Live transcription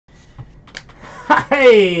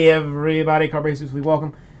Hey everybody, Car Racers, we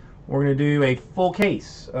welcome. We're going to do a full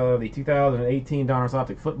case of the 2018 Donruss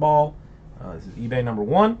Optic football. This is eBay number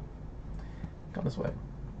 1. Come this way.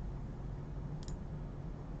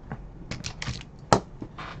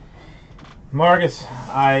 Marcus,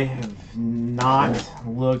 I have not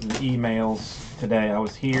looked at the emails today. I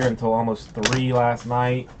was here until almost 3 last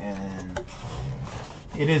night, and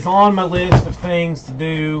it is on my list of things to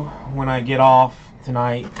do when I get off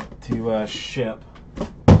tonight to ship.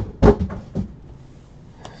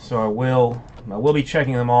 So I will be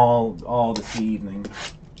checking them all this evening.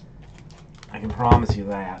 I can promise you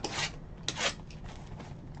that.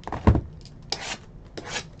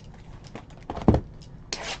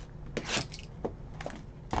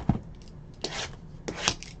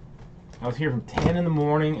 I was here from 10 in the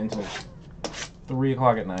morning until 3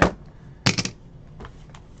 o'clock at night.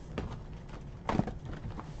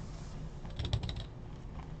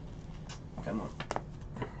 Come on.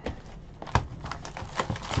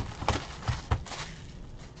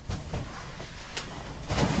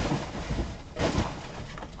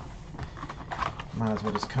 Might as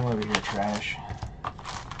well just come over here, trash.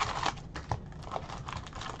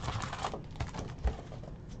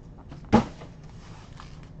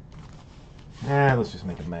 Let's just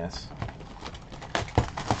make a mess.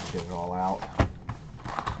 Get it all out.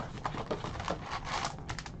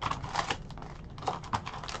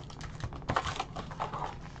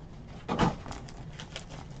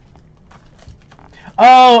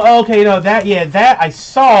 Oh, okay, no, that I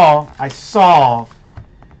saw.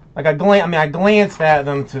 Like I glanced at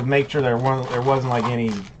them to make sure there wasn't like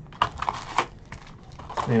any,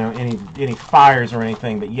 any fires or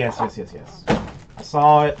anything. But yes. I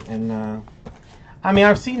saw it, and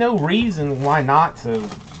I see no reason why not to,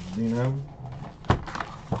 to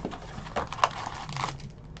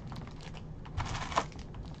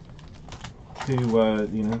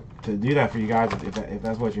do that for you guys if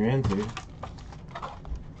that's what you're into.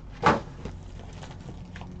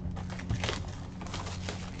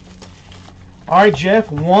 All right,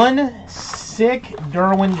 Jeff, one sick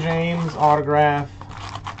Derwin James autograph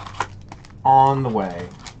on the way.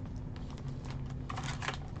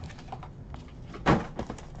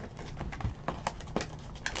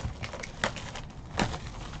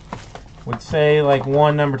 Would say like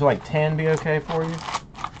 1 number to like 10 be okay for you?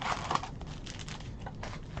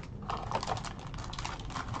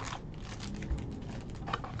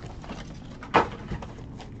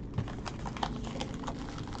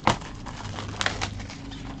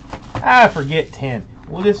 Forget 10.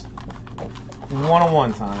 We'll just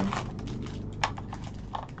 1-on-1 time.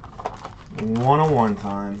 1-on-1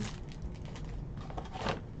 time.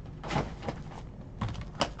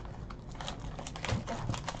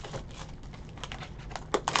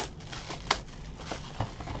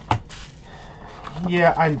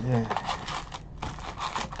 Yeah,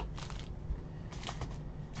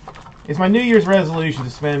 it's my New Year's resolution to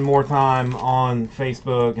spend more time on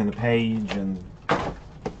Facebook and the page and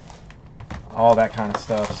all that kind of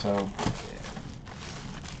stuff, so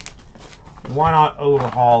why not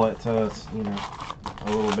overhaul it to,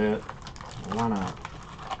 a little bit? Why not?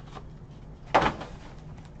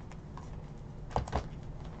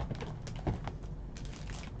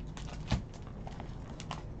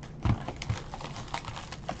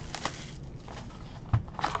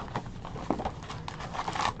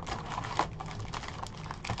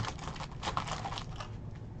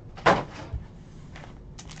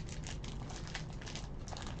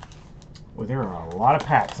 Well, there are a lot of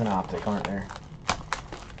packs in Optic, aren't there?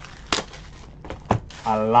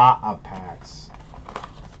 A lot of packs.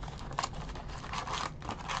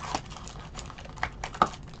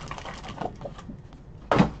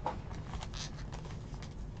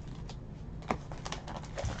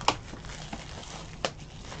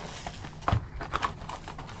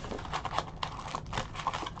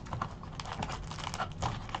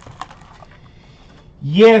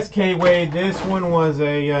 Yes, K-Wade, this one was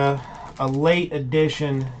a late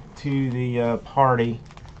addition to the party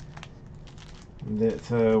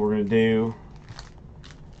that we're going to do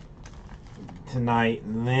tonight.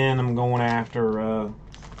 And then I'm going after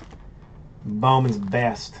Bowman's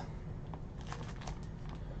Best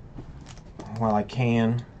while I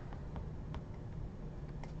can.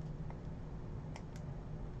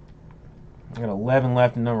 I got 11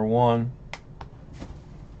 left in number 1.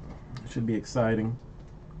 Should be exciting.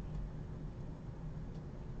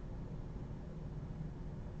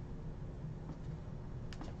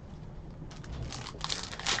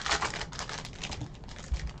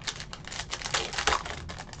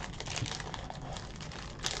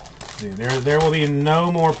 There will be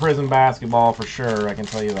no more prison basketball for sure, I can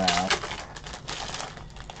tell you that.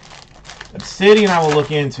 Obsidian I will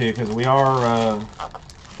look into because we are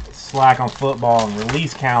slack on football, and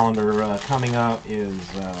release calendar coming up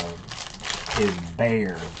is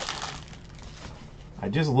bare. I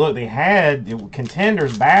just looked. They had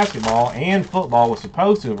Contenders basketball and football was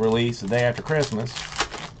supposed to have released the day after Christmas.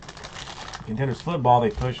 Contenders football they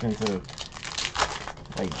pushed into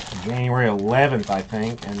like January 11th, I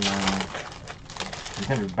think, and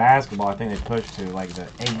Contenders basketball I think they pushed to like the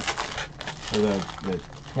 8th or the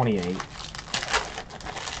 28th.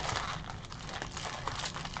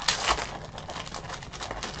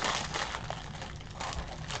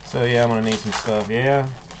 So yeah, I'm gonna need some stuff. Yeah.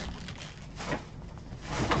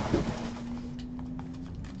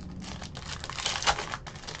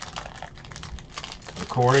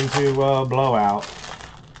 According to Blowout,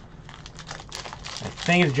 I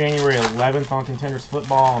think it's January 11th on Contenders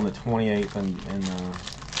football and the 28th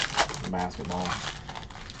in basketball.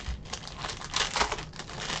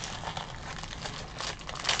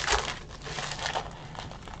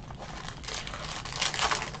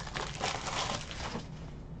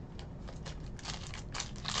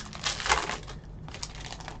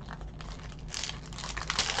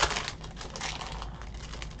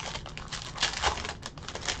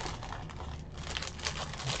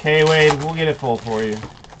 Okay, Wade, we'll get it full for you.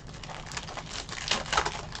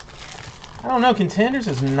 I don't know, Contenders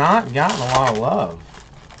has not gotten a lot of love.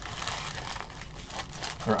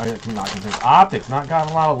 Or not Contenders, Optic's not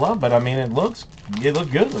gotten a lot of love, but I mean it looks good.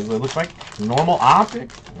 It looks like normal Optic.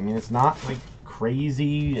 I mean it's not like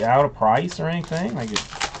crazy out of price or anything. Like it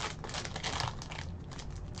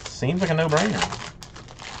seems like a no-brainer.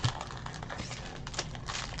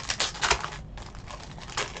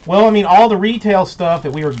 Well, I mean, all the retail stuff that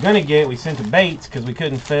we were gonna get, we sent to Bates because we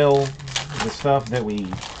couldn't fill the stuff that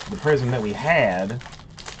the prison that we had.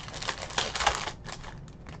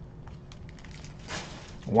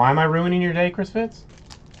 Why am I ruining your day, Chris Fitz?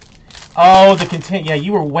 Oh, the content. Yeah,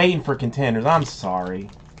 you were waiting for Contenders. I'm sorry.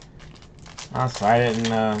 I'm sorry. I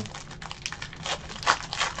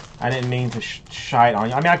didn't mean to shite on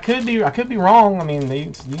you. I mean, I could be wrong. I mean,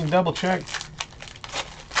 you can double check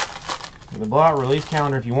the blowout release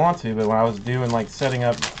calendar if you want to, but when I was doing like setting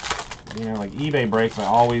up, you know, like eBay breaks, I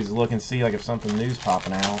always look and see like if something new's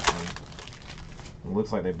popping out. And it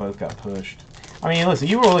looks like they both got pushed. I mean, listen,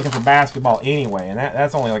 you were looking for basketball anyway, and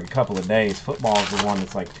that's only like a couple of days. Football is the one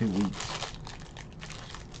that's like 2 weeks.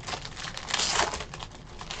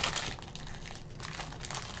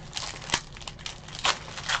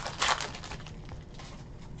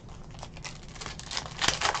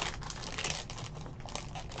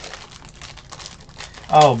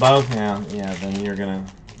 Oh, both? Yeah, then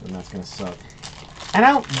that's gonna suck.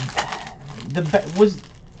 And was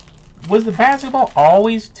the basketball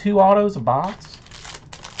always 2 autos a box?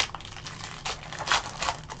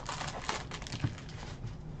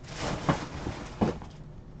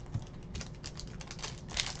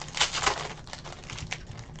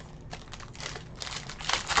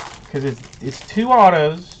 Because it's 2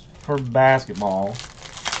 autos for basketball.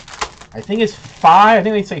 I think it's 5. I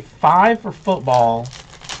think they say 5 for football,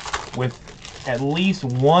 with at least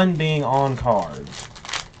 1 being on card,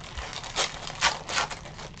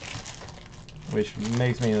 which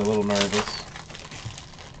makes me a little nervous.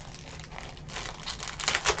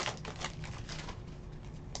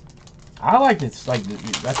 I like this. Like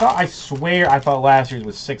I swear I thought last year's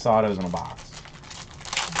was 6 autos in a box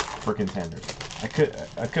for Contenders.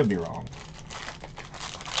 I could be wrong.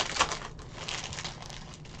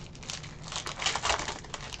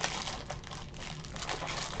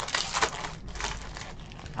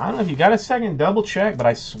 I don't know if you got a second, double check, but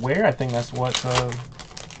I swear I think that's what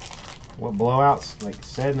Blowouts like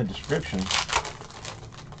said in the description.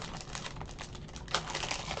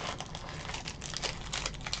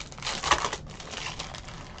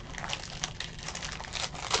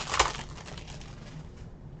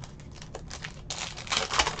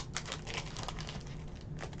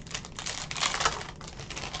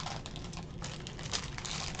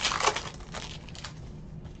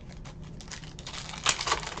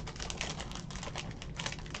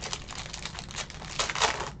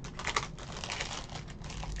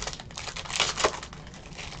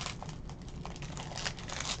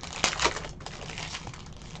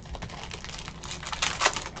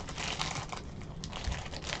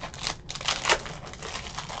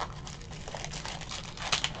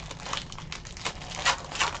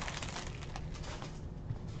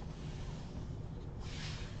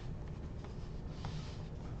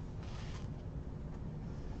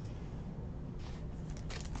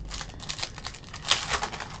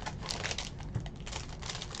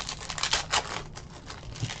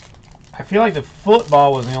 I feel like the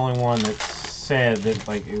football was the only one that said that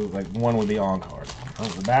like it was like one would be on card.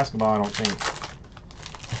 The basketball, I don't think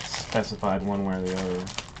specified one way or the other.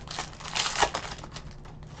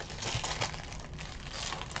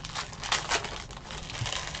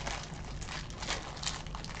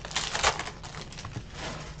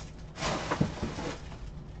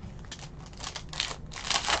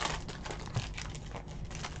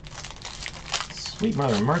 Sweet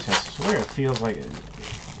mother of mercy, I swear it feels like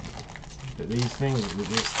that these things,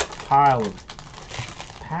 this pile of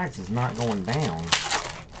packs is not going down.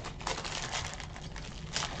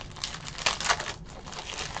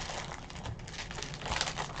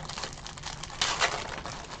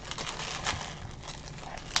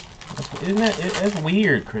 Isn't that, it's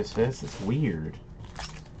weird, Chris Fitz, it's weird.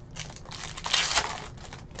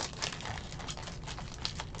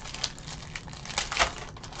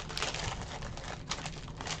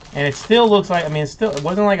 And it still looks like, I mean, it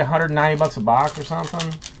wasn't like 190 bucks a box or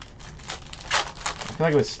something. I feel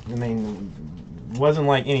like it was, I mean, it wasn't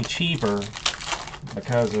like any cheaper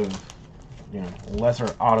because of, you know,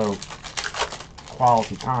 lesser auto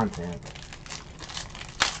quality content.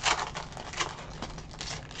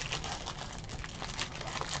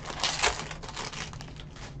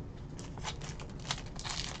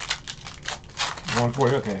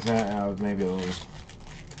 $140, okay, so that was maybe a little.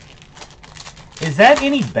 Is that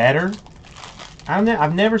any better?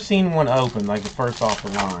 I've never seen one open like the first off the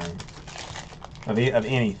line of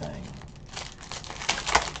anything.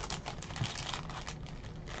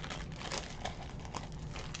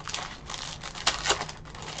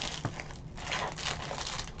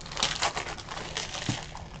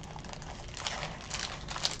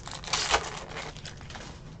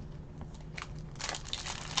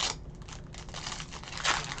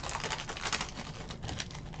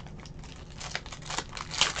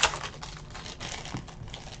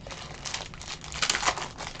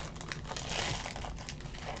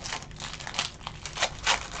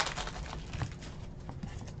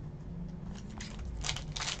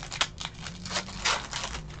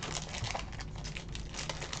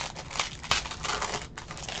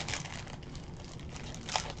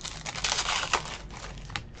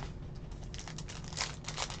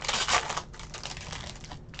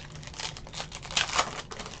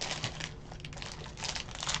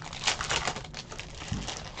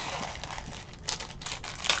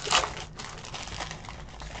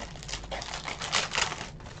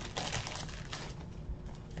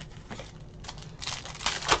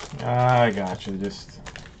 I gotcha. Just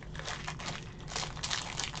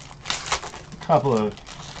a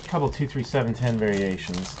couple 2, 3, 7, 10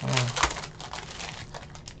 variations.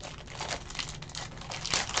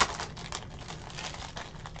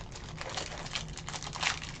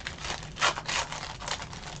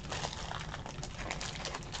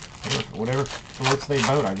 Whatever floats they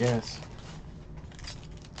boat, I guess.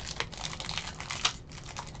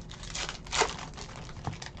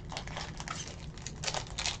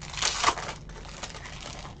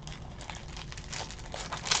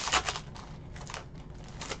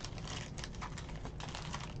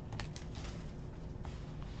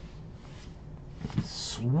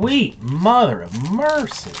 Sweet mother of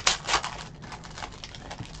mercy.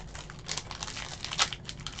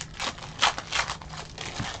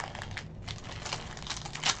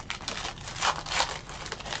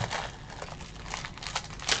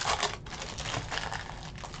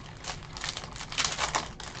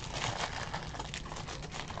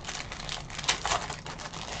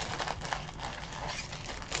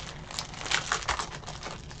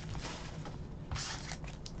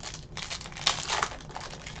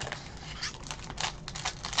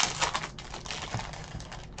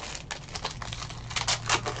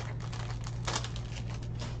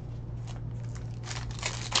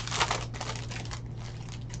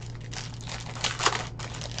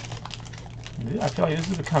 I feel like this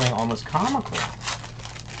is becoming almost comical.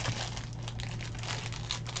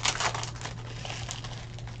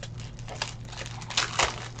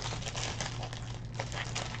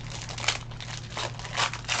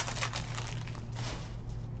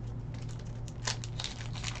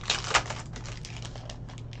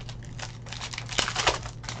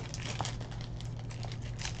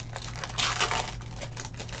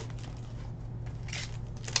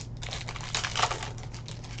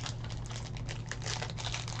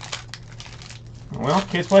 Well,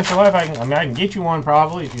 Kids Play for Life. I can get you one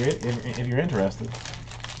probably if you're interested.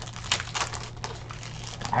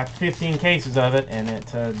 I have 15 cases of it, and it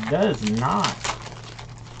does not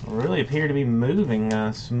really appear to be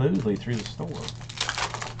moving smoothly through the store.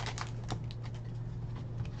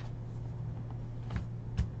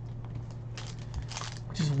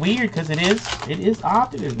 Which is weird because it is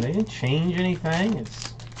Optic. They didn't change anything.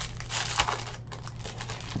 It's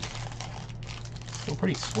still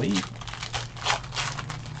pretty sweet.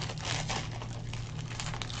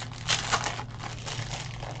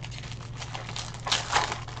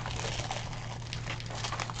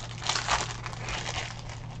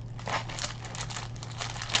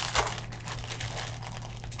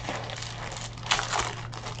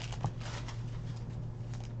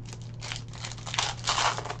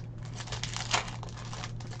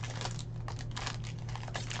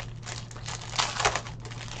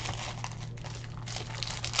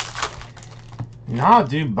 Nah,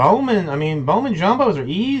 dude, Bowman. I mean, Bowman jumbos are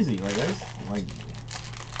easy. Like that's like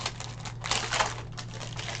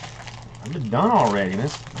I've been done already.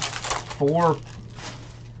 This four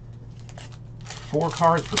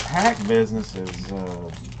cards per pack business is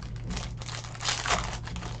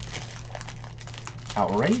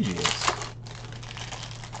outrageous.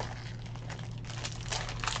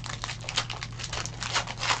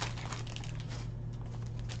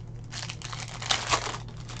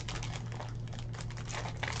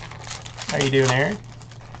 How you doing, Eric?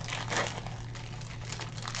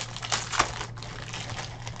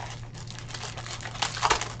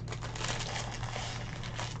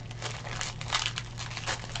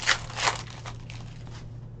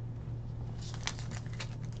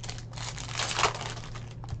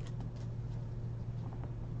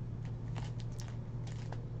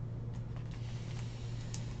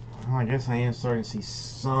 Well, I guess I am starting to see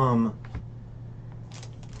some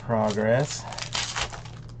progress.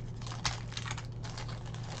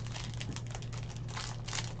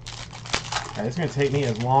 It's going to take me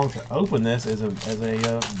as long to open this as a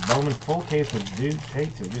Bowman full case would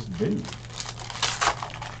take to just do.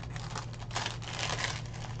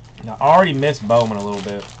 Now, I already missed Bowman a little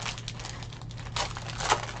bit.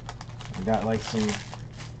 I got like some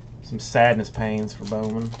sadness pains for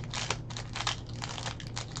Bowman.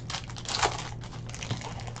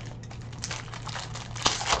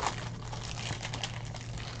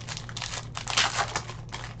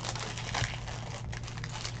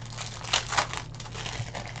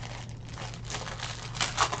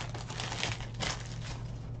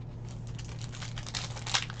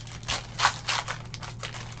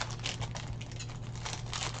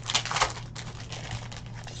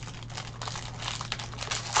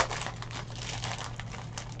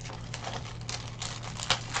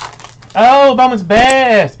 Oh, Bowman's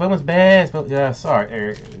best! Bowman's best! Yeah, sorry,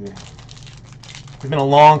 Eric. It's been a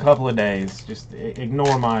long couple of days. Just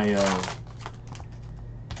ignore my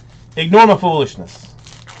foolishness.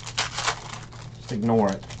 Just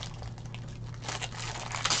ignore it.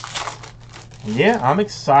 Yeah, I'm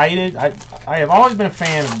excited. I have always been a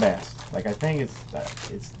fan of best. Like I think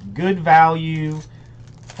it's good value.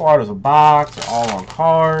 4 autos a box. They're all on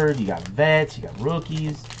card. You got vets. You got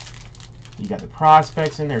rookies. You got the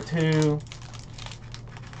prospects in there too.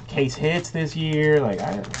 Case hits this year. Like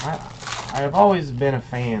I have always been a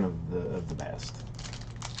fan of the best.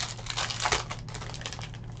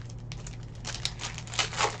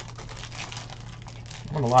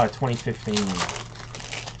 I won a lot of 2015.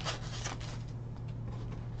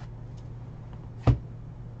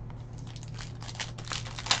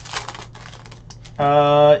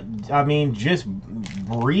 I mean, just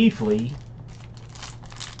briefly.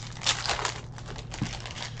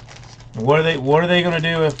 What are they going to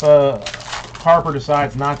do if Harper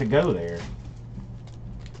decides not to go there?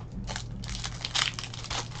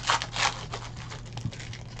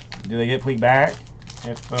 Do they get Puig back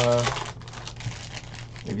if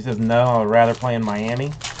he says no? I'd rather play in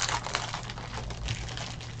Miami.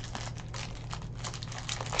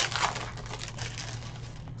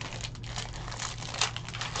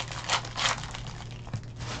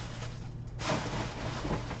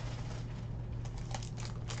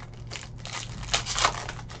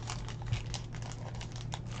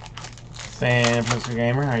 Sam, Mr.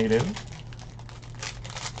 Gamer, how you doing?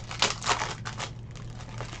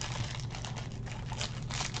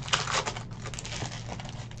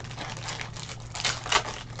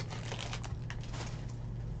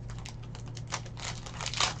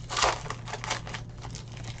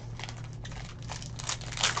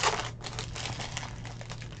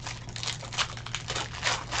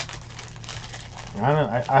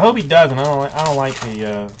 I hope he doesn't. I don't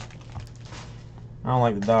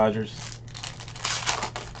like the Dodgers.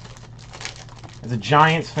 As a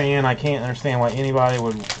Giants fan, I can't understand why anybody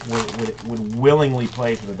would willingly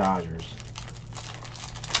play for the Dodgers.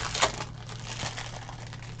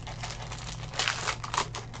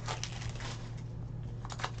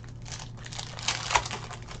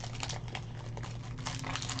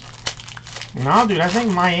 No, dude, I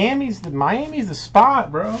think Miami's the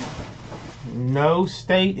spot, bro. No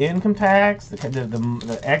state income tax.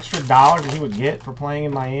 The extra dollars that he would get for playing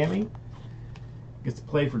in Miami. Gets to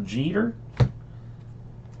play for Jeter.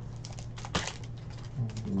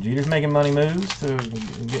 Jeter's making money moves to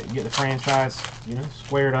get the franchise,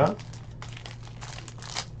 squared up.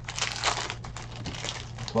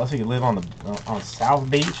 Plus, he could live on South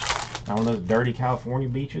Beach, not one of those dirty California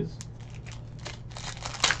beaches.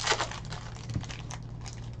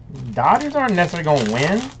 Dodgers aren't necessarily going to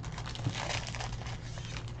win.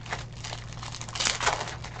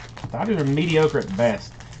 Dodgers are mediocre at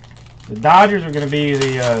best. The Dodgers are going to be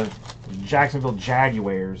the Jacksonville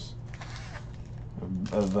Jaguars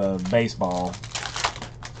of baseball.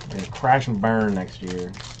 They're going to crash and burn next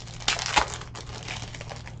year.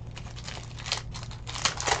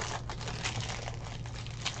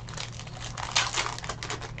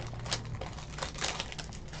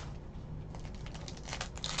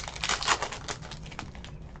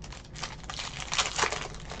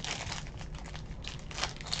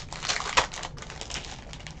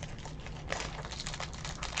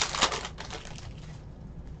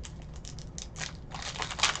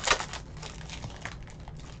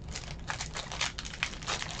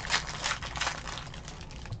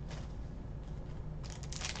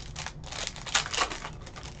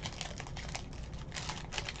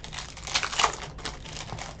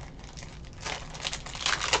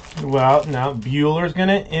 Well, now Bueller's going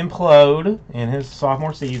to implode in his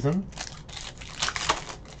sophomore season.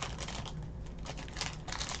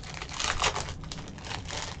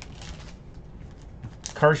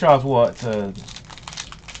 Kershaw's what,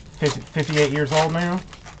 58 years old now?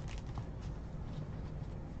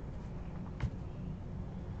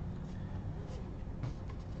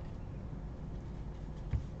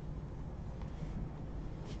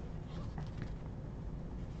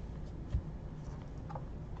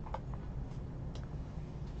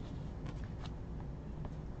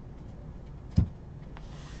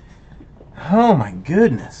 Oh my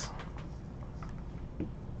goodness.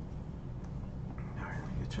 Alright,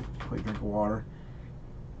 let me get a quick drink of water.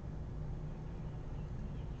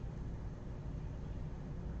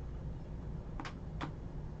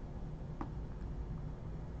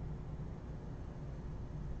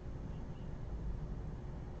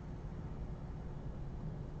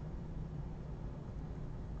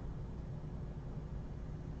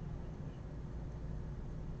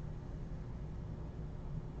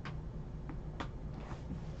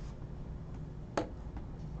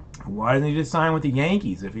 Why doesn't he just sign with the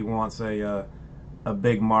Yankees if he wants a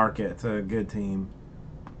big market, a good team?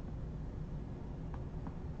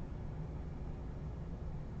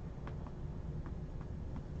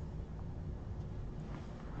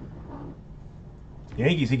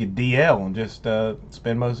 Yankees, he could DL and just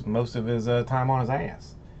spend most of his time on his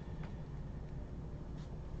ass.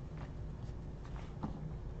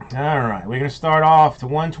 All right, we're going to start off to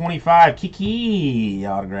 125. Kiki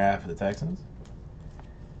autograph for the Texans.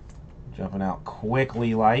 Jumping out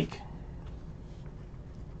quickly like.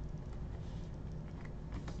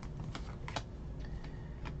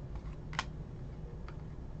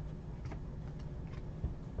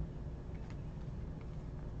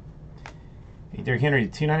 Derrick Henry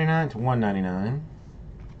 $2.99 to $1.99.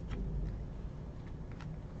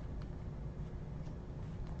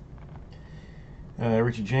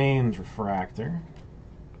 Richie James refractor.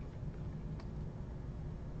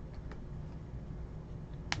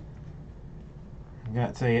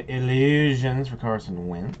 Got say illusions for Carson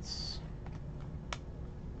Wentz.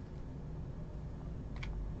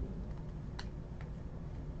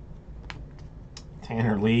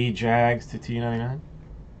 Tanner Lee Jags to $2.99.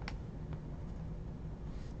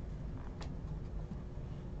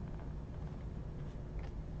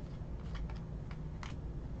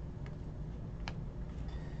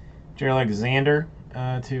 Jerry Alexander to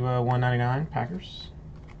 $1.99 Packers.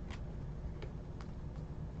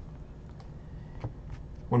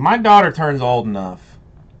 When my daughter turns old enough,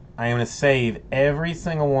 I am going to save every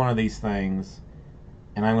single one of these things,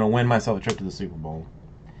 and I'm going to win myself a trip to the Super Bowl.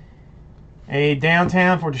 A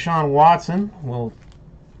downtown for Deshaun Watson. We'll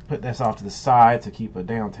put this off to the side to keep a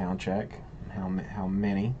downtown check. How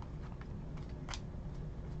many?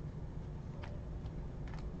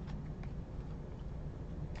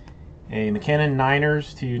 A McKinnon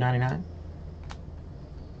Niners to $2.99.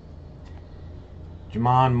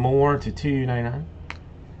 Jamon Moore to $2.99.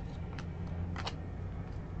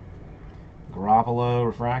 Garoppolo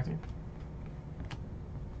refractor.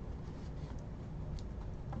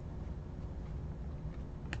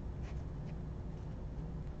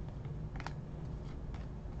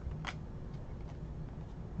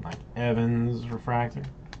 Mike Evans refractor.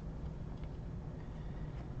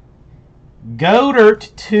 Goddard,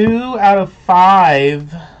 2 out of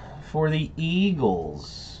 5 for the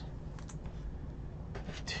Eagles.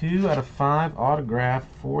 2 out of 5 autograph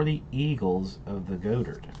for the Eagles of the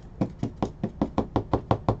Goddard.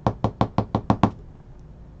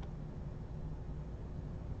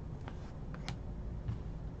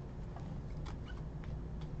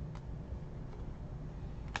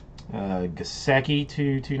 Gesicki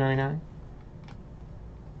to 299.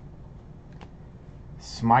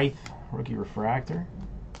 Smythe, rookie refractor.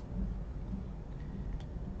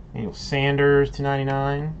 Daniel Sanders,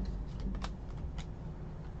 299.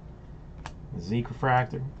 Zeke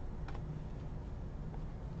refractor.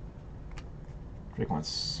 Draquan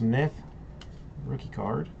Smith, rookie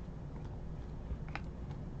card.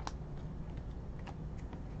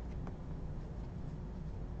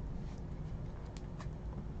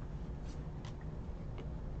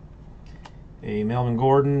 A Melvin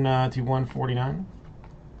Gordon to 149.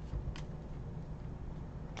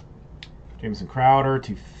 Jameson Crowder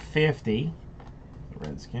to 50. The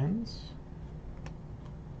Redskins.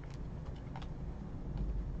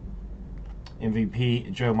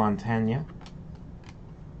 MVP Joe Montana.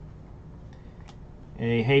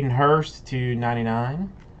 A Hayden Hurst to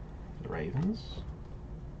 99. The Ravens.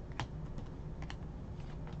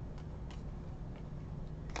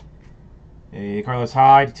 A Carlos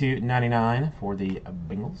Hyde to 99 for the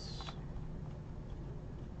Bengals.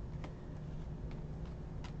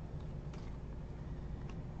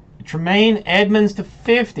 A Tremaine Edmonds to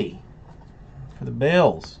 50 for the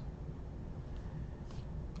Bills.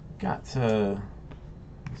 Got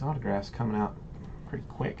these autographs coming out pretty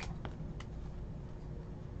quick.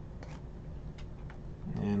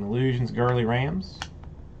 And Illusions Gurley Rams.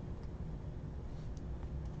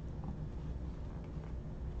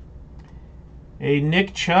 A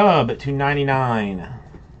Nick Chubb at 299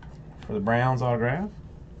 for the Browns autograph.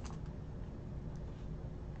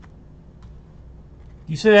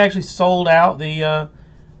 You said they actually sold out the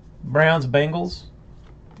Browns-Bengals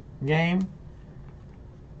game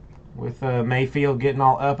with Mayfield getting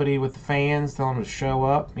all uppity with the fans, telling them to show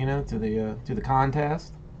up, you know, to the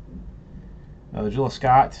contest. Julius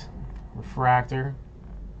Scott, refractor,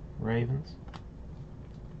 Ravens.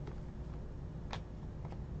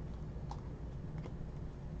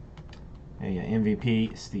 A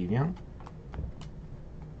MVP Steve Young.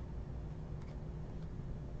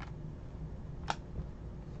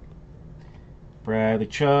 Bradley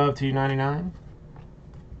Chubb, 299.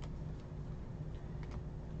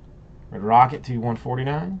 Red Rocket,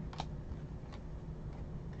 149.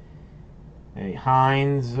 A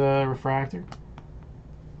Hines refractor.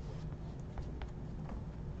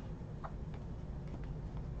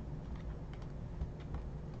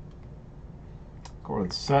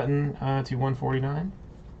 Cortland Sutton to 149.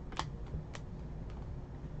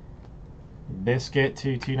 Biscuit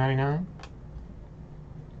to 299.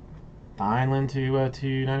 Thielen to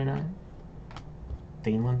 299.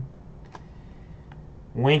 Thielen.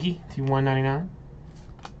 Winky to 199.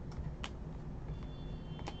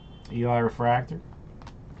 Eli refractor.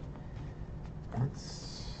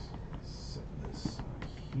 Let's set this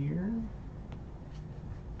here.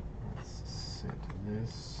 Let's set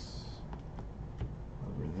this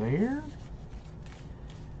over there.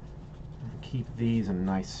 And keep these in a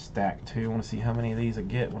nice stack too. I want to see how many of these I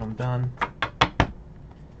get when I'm done.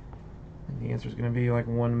 The answer is going to be like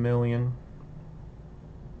 1 million.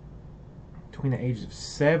 Between the ages of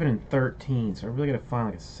 7 and 13, so I really got to find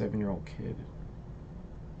like a 7-year-old kid,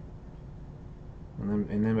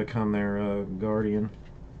 and then become their guardian.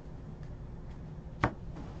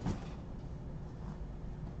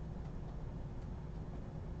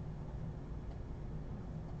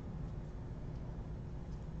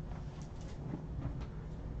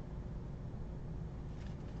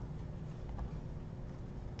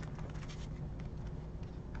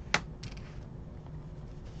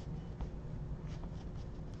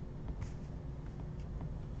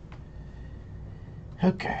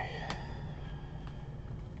 Okay.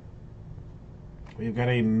 We've got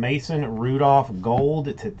a Mason Rudolph gold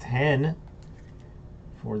to 10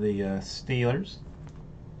 for the Steelers.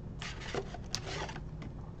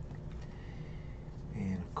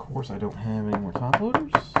 And of course I don't have any more top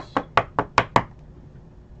loaders.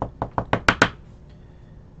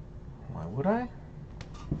 Why would I?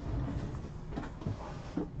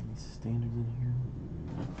 Any standards in here?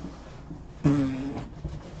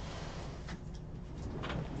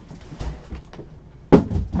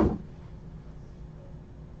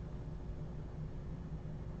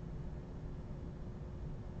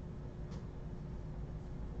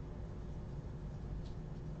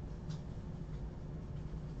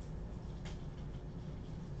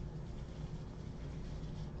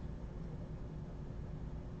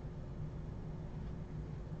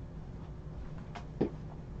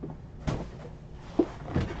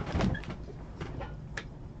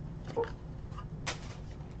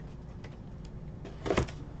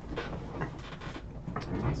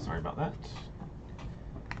 that.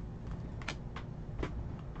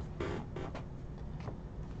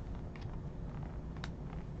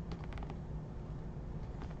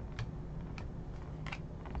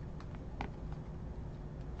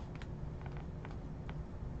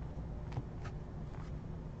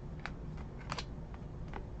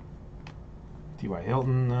 T.Y.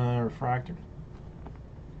 Hilton refractor.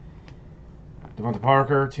 Devonta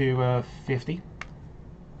Parker to 50.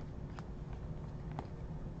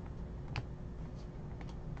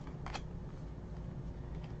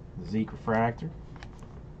 Zeke refractor.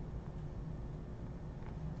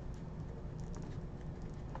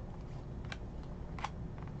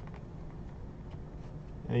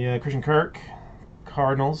 Christian Kirk,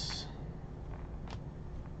 Cardinals.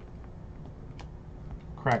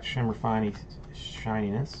 Cracked shimmer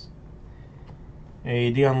shininess.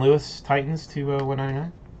 A Dion Lewis, Titans to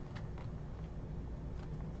 199.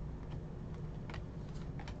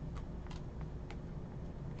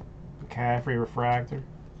 McCaffrey refractor.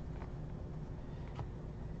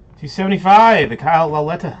 275, the Kyle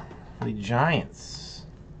Lauletta for the Giants.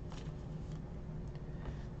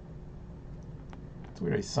 It's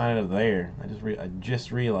weird he signed it up there. I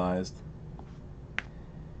just realized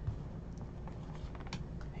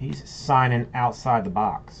he's signing outside the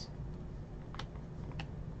box.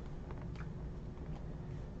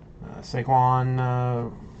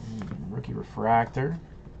 Saquon rookie refractor.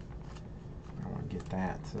 I want to get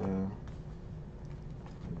that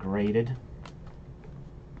graded.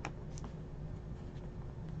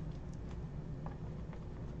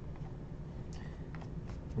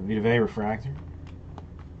 Vita Vea refractor.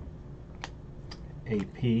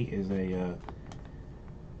 AP is a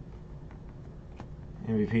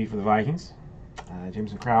MVP for the Vikings.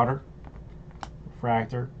 Jameson Crowder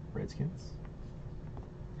refractor, Redskins.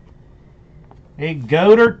 A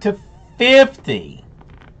Goater to 50.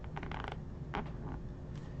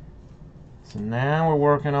 So now we're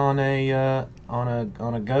working on a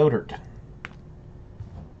Goater.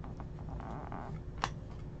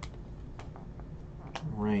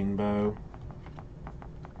 Rainbow.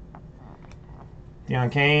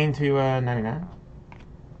 Deion Kane to 99.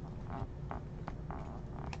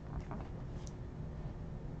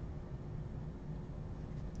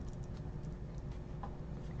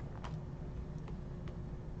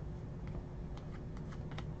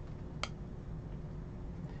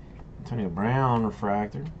 Antonio Brown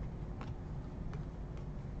refractor.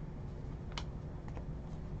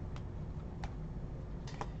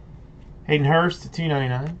 Hayden Hurst to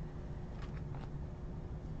 299.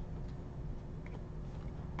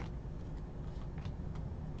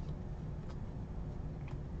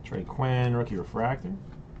 Trey Quinn rookie refractor.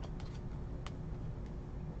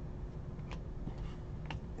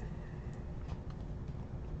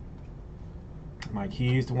 Mike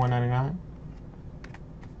Hughes to 199.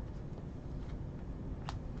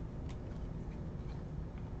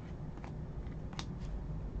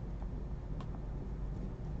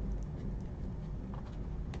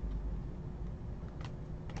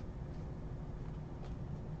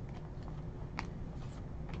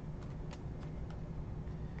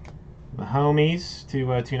 The Homies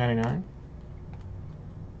to 299.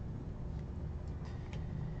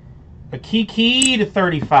 A Kiki to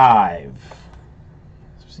 35.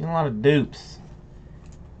 I've seen a lot of dupes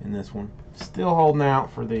in this one. Still holding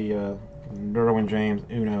out for the Derwin James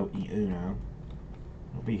Uno y Uno.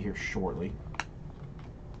 He'll be here shortly.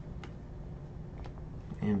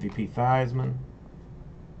 MVP Theismann.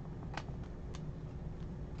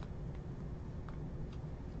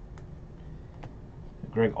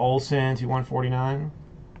 Greg Olsen to 149.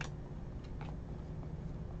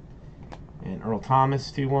 And Earl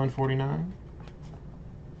Thomas to 149.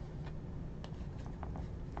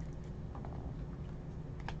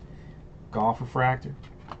 Golf refractor.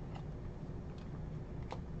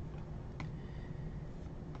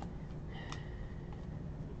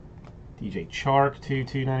 DJ Chark to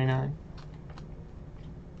 299.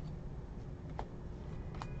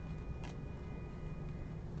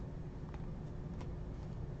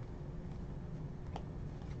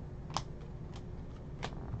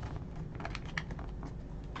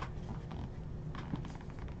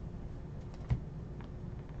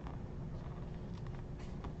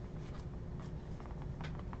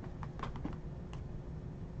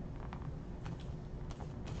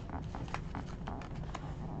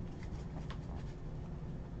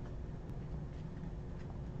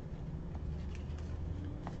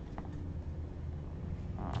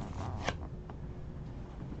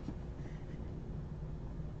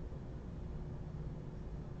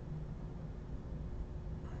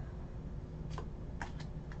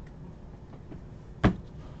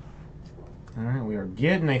 are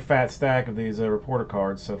getting a fat stack of these reporter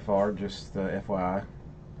cards so far, just FYI.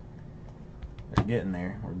 They're getting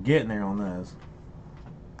there. We're getting there on those.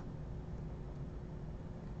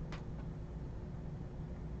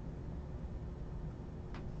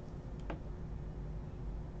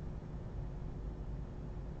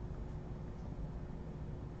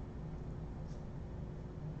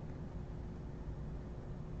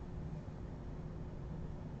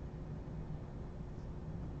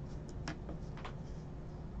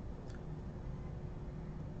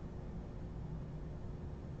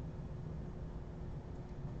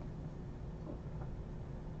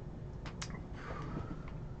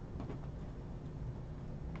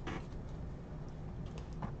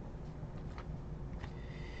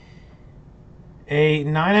 A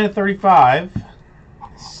 9 out of 35,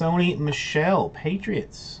 Sony Michel,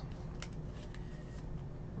 Patriots.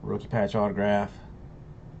 Rookie patch autograph.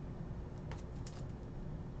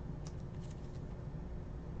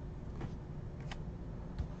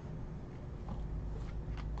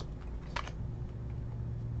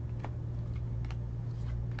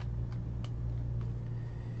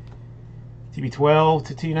 TB12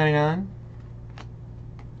 to 299.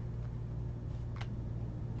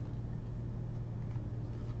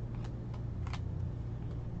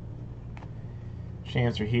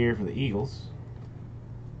 Chance are here for the Eagles.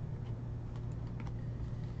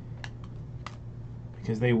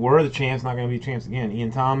 Because they were the champs, not going to be champs again. Ian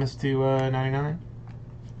Thomas to 99.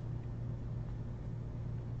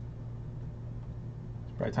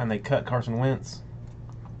 It's probably time they cut Carson Wentz.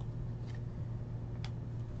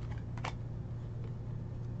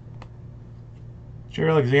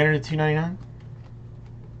 Jerry Alexander to 299.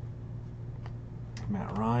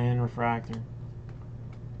 Matt Ryan refractor.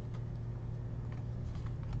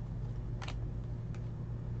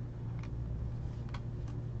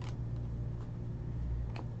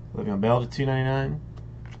 Le'Veon Bell to 299.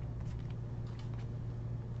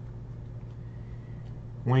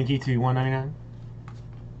 Winky to 199.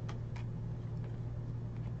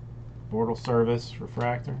 Bortle Service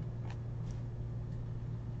refractor.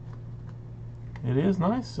 It is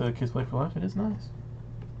nice. Kids Play for Life. It is nice.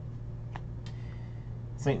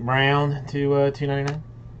 St. Brown to 299.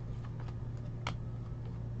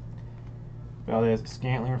 Valdez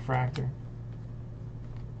Scantling refractor.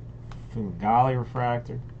 Fumagalli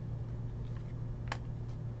refractor.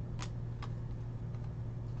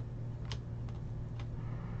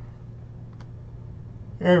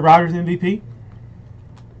 Aaron Rodgers MVP.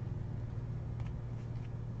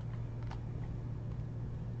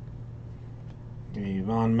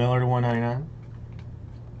 Von Miller to 199.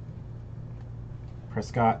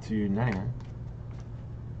 Prescott to 99.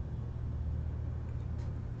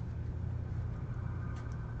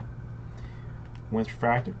 Wentz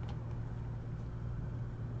refractor.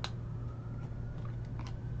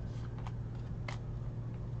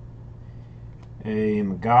 A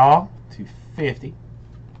McGaw to 50.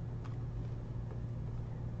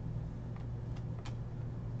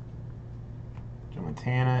 Joe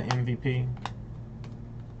Montana MVP.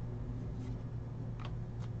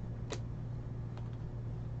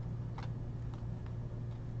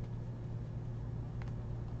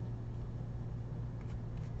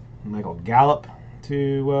 Michael Gallup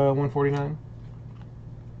to 149.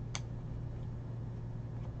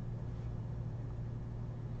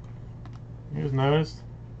 You just noticed.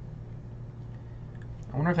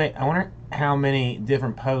 I wonder how many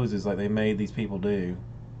different poses like they made these people do.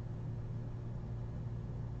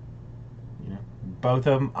 You know, both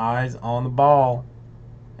of them eyes on the ball,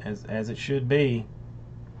 as it should be.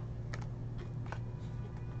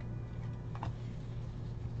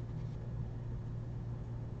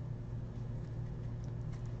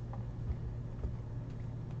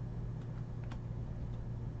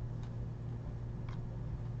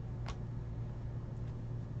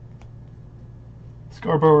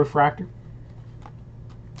 Scarborough refractor.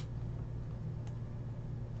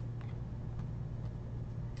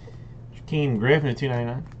 Jakeem Griffin at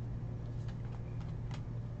 299.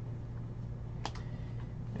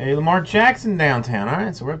 A Lamar Jackson downtown.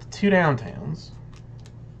 Alright, so we're up to 2 downtowns.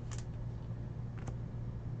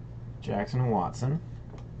 Jackson and Watson.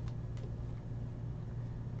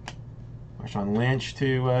 Marshawn Lynch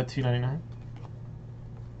to 299.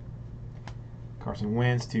 Carson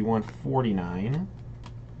Wentz to 149.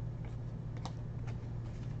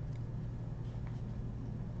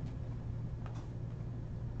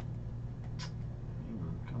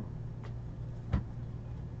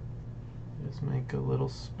 Just make a little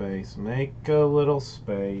space. Make a little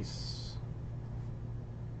space.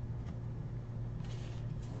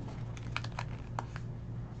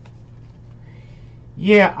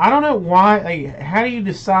 Yeah, I don't know why. Like, how do you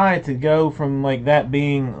decide to go from like that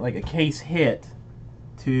being like a case hit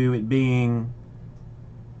to it being,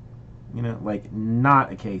 like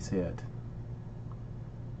not a case hit?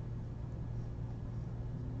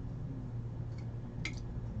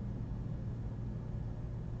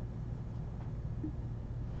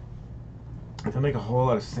 It doesn't make a whole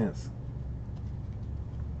lot of sense.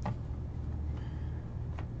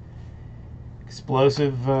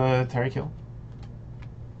 Explosive Terry Kill.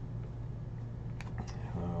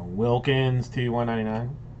 Wilkins to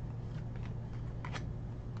 199.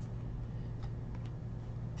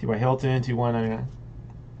 T.Y. Hilton to 199.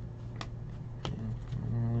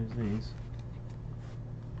 I'm gonna lose these.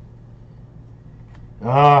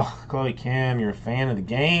 Oh, Chloe Kim, you're a fan of the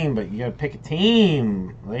game, but you gotta pick a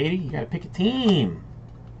team, lady. You gotta pick a team.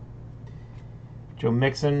 Joe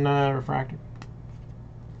Mixon refractor.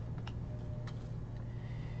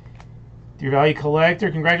 Dear Value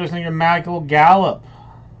Collector, congratulations on your Michael Gallup.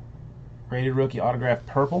 Rated rookie autograph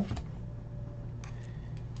purple.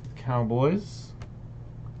 Cowboys.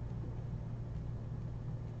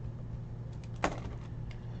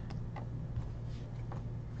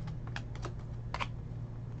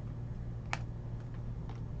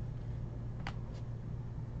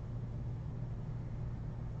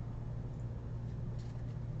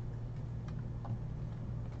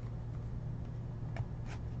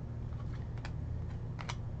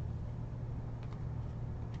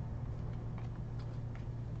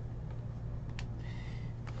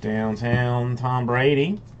 Downtown Tom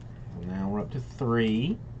Brady. Now we're up to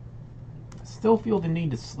 3. I still feel the need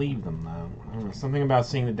to sleeve them though. I don't know, something about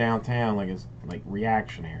seeing the downtown is like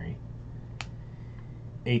reactionary.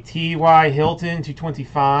 A T.Y. Hilton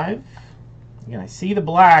 225. Again, I see the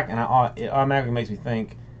black and it automatically makes me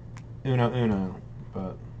think uno,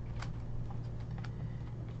 but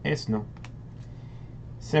it's no.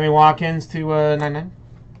 Sammy Watkins to 99.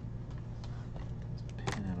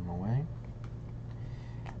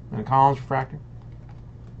 And Collins refractor.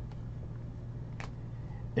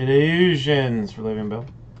 Illusions for Le'Veon Bell.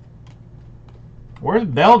 Where's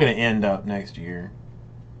Bell going to end up next year?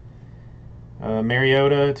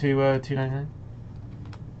 Mariota to 299.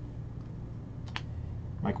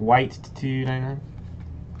 Mike White to 299.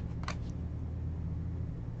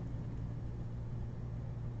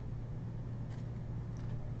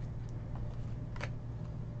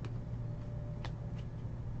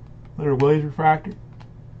 Leonard Williams refractor.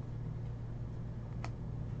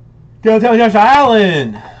 Downtown Josh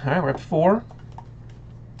Allen. All right, we're up to 4.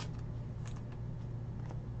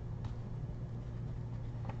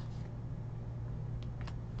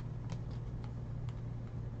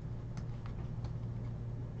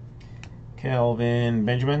 Kelvin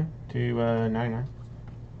Benjamin to 99.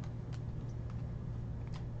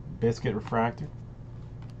 Biscuit refractor.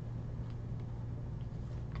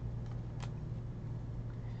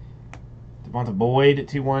 Devonta Boyd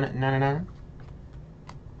to 199.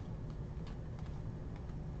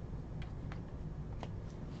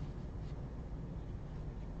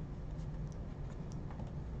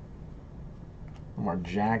 Lamar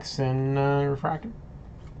Jackson refractor.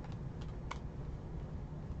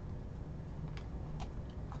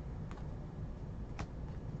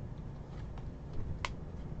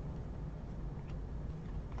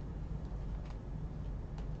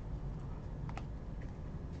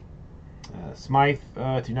 Smythe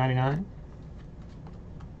to 99.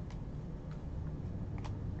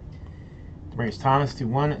 Demaryius Thomas to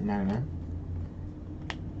 199.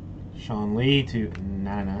 Sean Lee to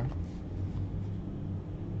 99.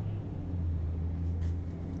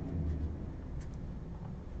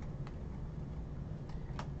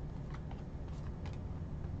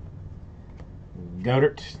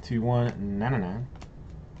 Goddard to 199.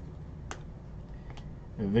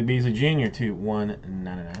 Vic Beasley Jr. to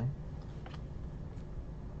 199.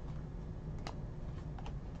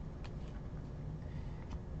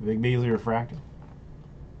 Vic Beasley refractor.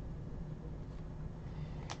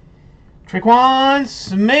 Tre'Quan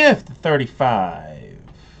Smith to 35.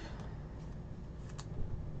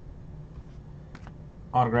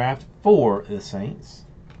 Autographed for the Saints.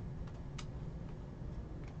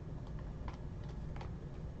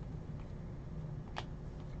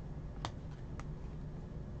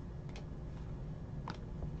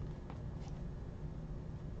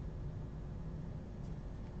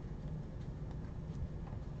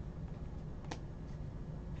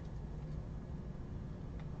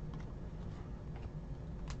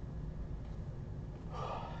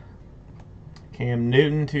 Cam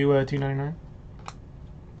Newton to 299.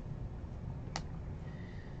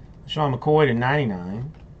 Sean McCoy to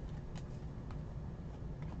 99.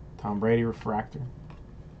 Tom Brady refractor.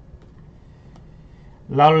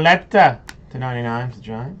 Lauletta to 99 for the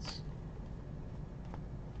Giants.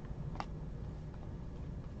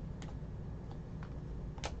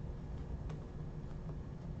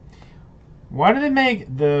 Why do they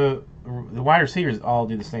make the wide receivers all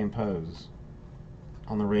do the same pose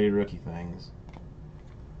on the rated rookie things?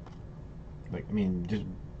 Like, I mean, just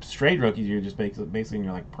straight rookies, you're just basically in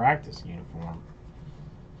your like practice uniform,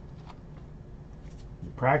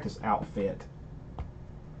 your practice outfit,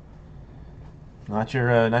 not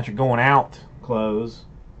your going out clothes,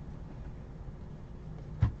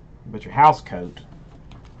 but your house coat.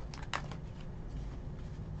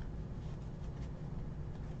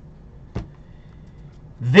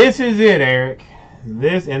 This is it, Eric.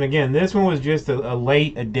 This, and again, this one was just a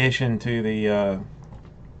late addition to the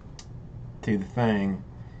thing.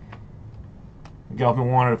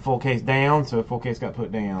 Gelfman wanted a full case down, so a full case got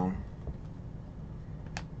put down.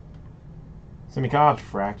 Semi-college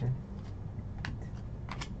refractor.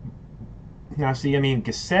 Now, see, I mean,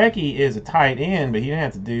 Gesicki is a tight end, but he didn't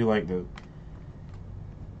have to do like the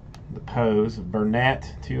pose. Burnett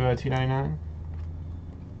to 299.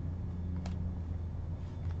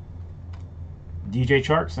 DJ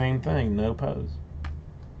Chark, same thing, no pose.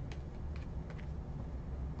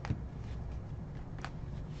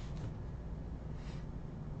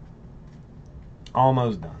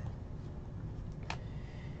 Almost done.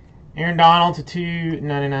 Aaron Donald to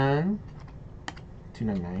 299.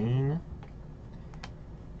 299.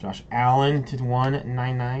 Josh Allen to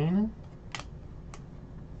 199.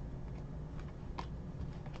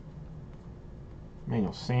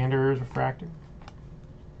 Emmanuel Sanders refractor.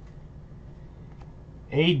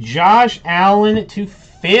 A Josh Allen to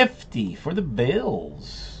 50 for the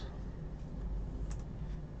Bills.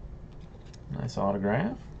 Nice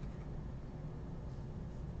autograph.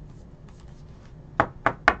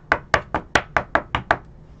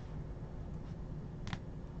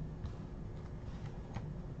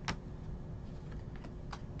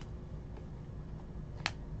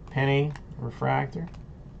 Penny refractor.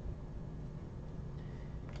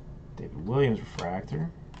 David Williams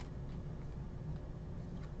refractor.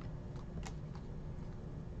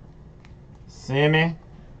 Sammy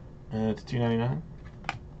to 299.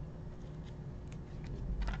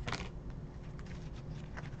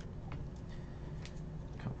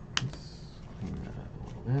 Let's clean that up a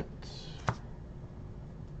little bit.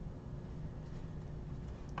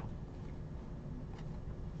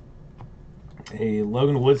 A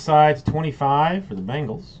Logan Woodside to 25 for the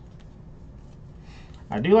Bengals.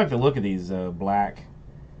 I do like the look of these black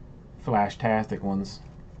Flash-tastic ones.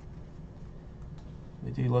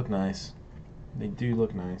 They do look nice. They do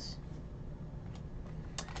look nice.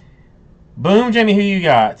 Boom, Jamie, who you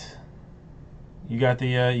got? You got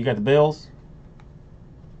the Bills.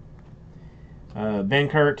 Ben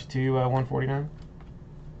Kurt to 149.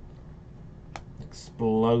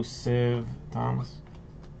 Explosive Thomas.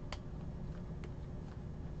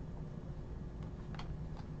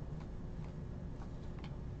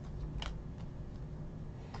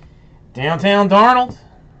 Downtown Darnold.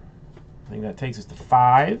 I think that takes us to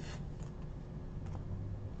 5.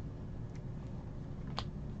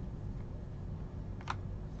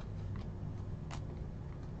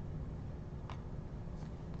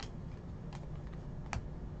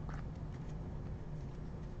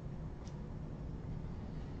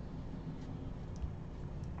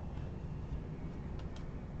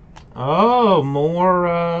 Oh,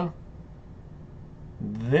 more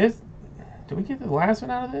this. Did we get the last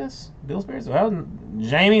one out of this? Bills Bears? Well,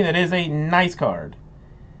 Jamie, that is a nice card.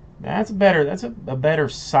 That's better. That's a better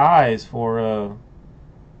size for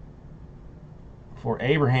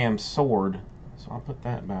Abraham's sword. So I'll put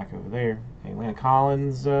that back over there. Atlanta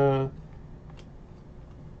Collins. I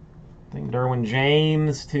think Derwin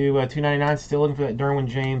James to 299. Still looking for that Derwin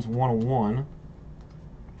James 101.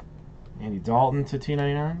 Andy Dalton to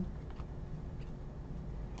 299.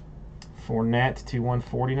 Fournette to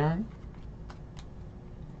 149.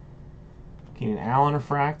 Keenan Allen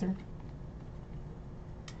refractor.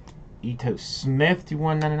 Ito Smith to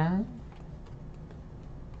 199.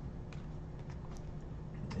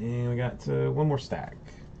 And we got one more stack.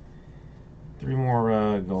 3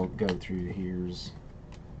 more go through here's.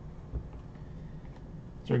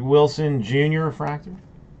 Greg Wilson Jr. refractor.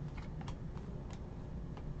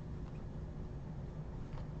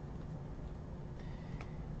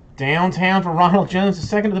 Downtown for Ronald Jones, the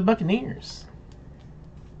second of the Buccaneers.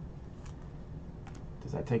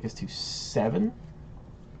 Does that take us to 7?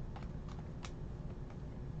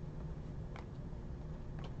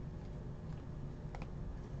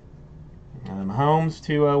 Mahomes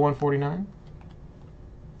to 149.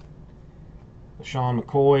 Sean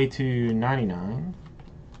McCoy to 99.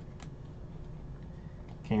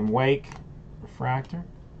 Cam Wake, refractor.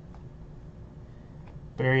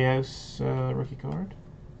 Barrios, rookie card.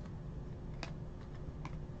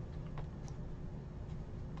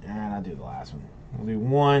 And I'll do the last one. We'll do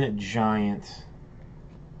one giant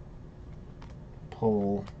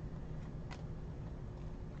pull.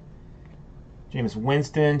 Jameis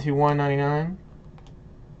Winston to 199.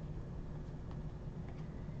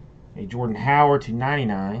 A Jordan Howard to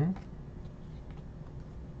 99.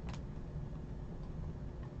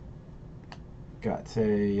 Got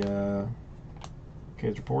a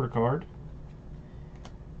Kids Reporter card.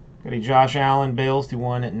 Got a Josh Allen Bills to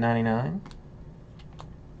 199.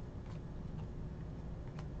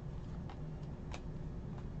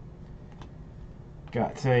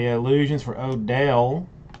 Got a Illusions for Odell.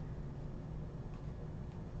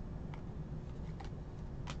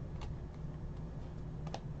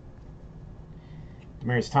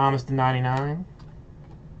 Demaryius Thomas to 99.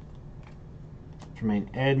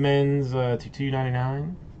 Tremaine Edmonds to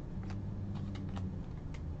 299.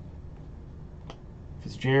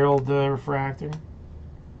 Fitzgerald refractor.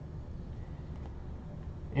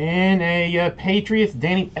 And a Patriots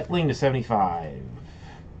Danny Etling to 75.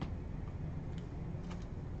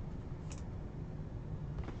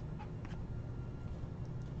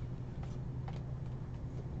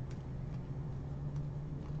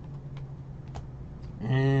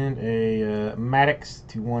 And a Maddox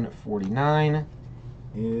to 149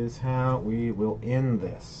 is how we will end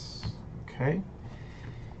this. Okay.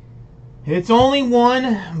 It's only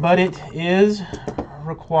one, but it is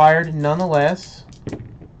required nonetheless.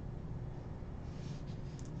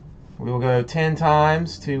 We will go 10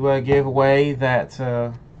 times to give away that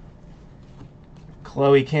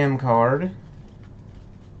Chloe Kim card.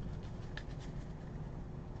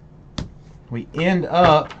 We end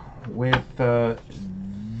up with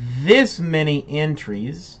this many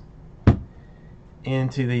entries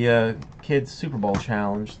into the Kids Super Bowl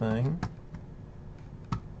Challenge thing.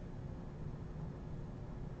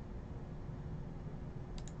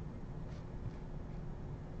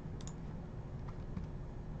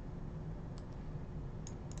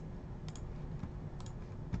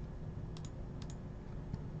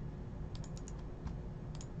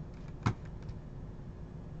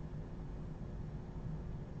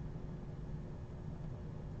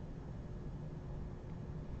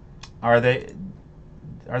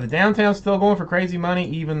 Are the Downtowns still going for crazy money,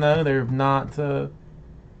 even though they're not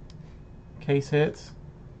case hits?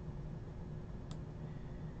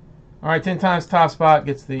 All right, 10 times top spot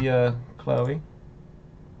gets the Chloe.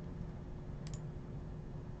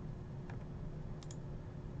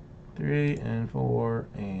 Three and 4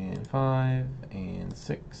 and 5 and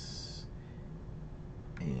 6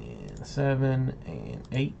 and 7 and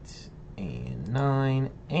 8 and 9,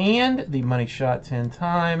 and the money shot 10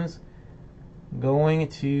 times going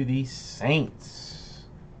to the Saints.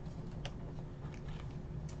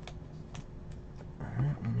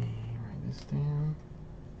 Alright, let me write this down.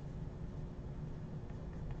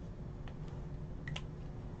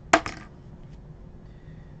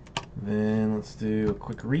 Then let's do a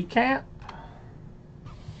quick recap.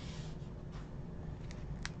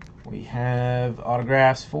 We have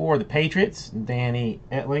autographs for the Patriots, Danny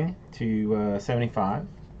Etling to 75.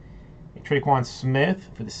 A Traquan Smith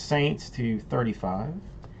for the Saints to 35.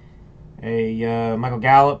 A Michael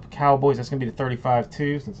Gallup, Cowboys, that's going to be to 35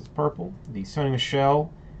 too, since it's purple. The Sony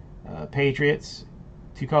Michel, Patriots,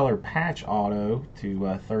 two-color patch auto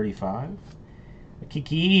to 35. A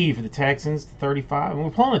Kiki for the Texans to 35. And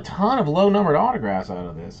we're pulling a ton of low-numbered autographs out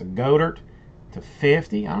of this. A Goddard to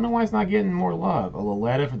 50. I don't know why it's not getting more love. A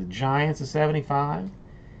Laletta for the Giants to 75.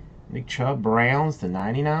 Nick Chubb Browns to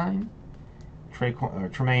 99.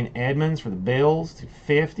 Tremaine Edmonds for the Bills to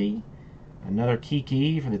 50. Another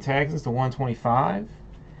Kiki for the Texans to 125.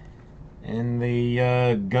 And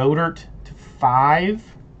the Goddard to 5.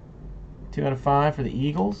 2 out of 5 for the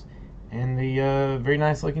Eagles. And the very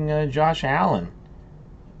nice looking Josh Allen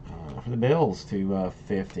for the Bills to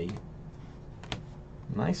 50.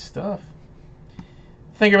 Nice stuff.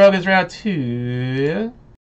 Thank you, Rogue. Is round 2.